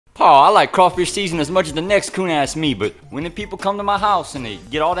Oh, I like crawfish season as much as the next coon asked me, but when the people come to my house and they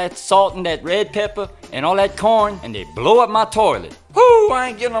get all that salt and that red pepper and all that corn and they blow up my toilet, whoo, I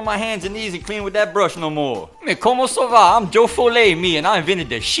ain't getting on my hands and knees and clean with that brush no more. Me como ça va? I'm Joe Foley, me, and I invented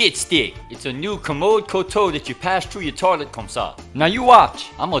the shit stick. It's a new commode coteau that you pass through your toilet comme ça. Now you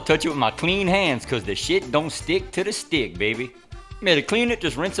watch. I'm gonna touch it with my clean hands cause the shit don't stick to the stick, baby. Man, to clean it,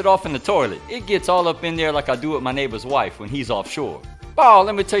 just rinse it off in the toilet. It gets all up in there like I do with my neighbor's wife when he's offshore. Oh,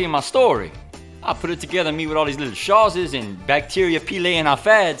 let me tell you my story. I put it together me with all these little chasses and bacteria pile and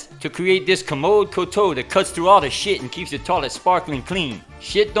fads to create this commode coteau that cuts through all the shit and keeps the toilet sparkling clean.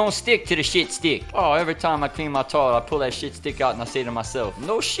 Shit don't stick to the shit stick. Oh, every time I clean my toilet, I pull that shit stick out and I say to myself,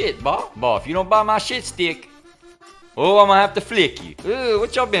 no shit, Bob. Bob, if you don't buy my shit stick, oh, I'm gonna have to flick you. Ugh,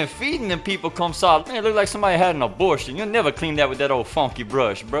 what y'all been feeding them people come solid? Man, it look like somebody had an abortion. You'll never clean that with that old funky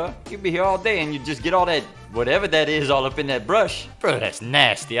brush, bruh. You'll be here all day and you just get all that, whatever that is, all up in that brush. Bro, that's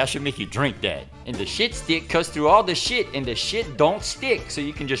nasty. I should make you drink that. And the shit stick cuts through all the shit and the shit don't stick. So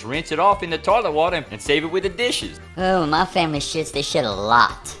you can just rinse it off in the toilet water and save it with the dishes. Oh, my family shits, they shit a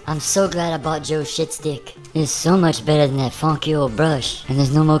lot. I'm so glad I bought Joe's shit stick. It's so much better than that funky old brush. And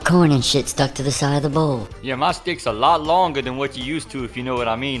there's no more corn and shit stuck to the side of the bowl. Yeah, my stick's a lot longer than what you used to, if you know what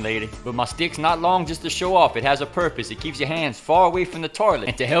I mean, lady. But my stick's not long just to show off. It has a purpose. It keeps your hands far away from the toilet.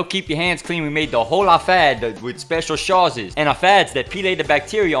 And to help keep your hands clean, we made the whole fad with special chasses and fads that peel the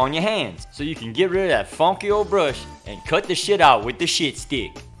bacteria on your hands. So you can get rid of that funky old brush and cut the shit out with the shit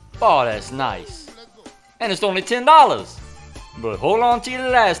stick. Oh, that's nice. And it's only $10. But hold on to your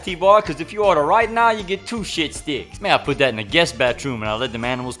last, T-boy, because if you order right now, you get 2 shit sticks. Man, I put that in the guest bathroom and I let them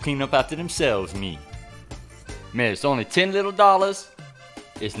animals clean up after themselves, me. Man, it's only $10 little.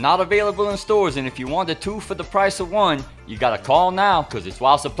 It's not available in stores, and if you want the 2 for the price of 1, you gotta call now, because it's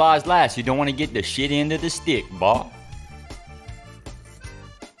while supplies last. You don't want to get the shit end of the stick, boy.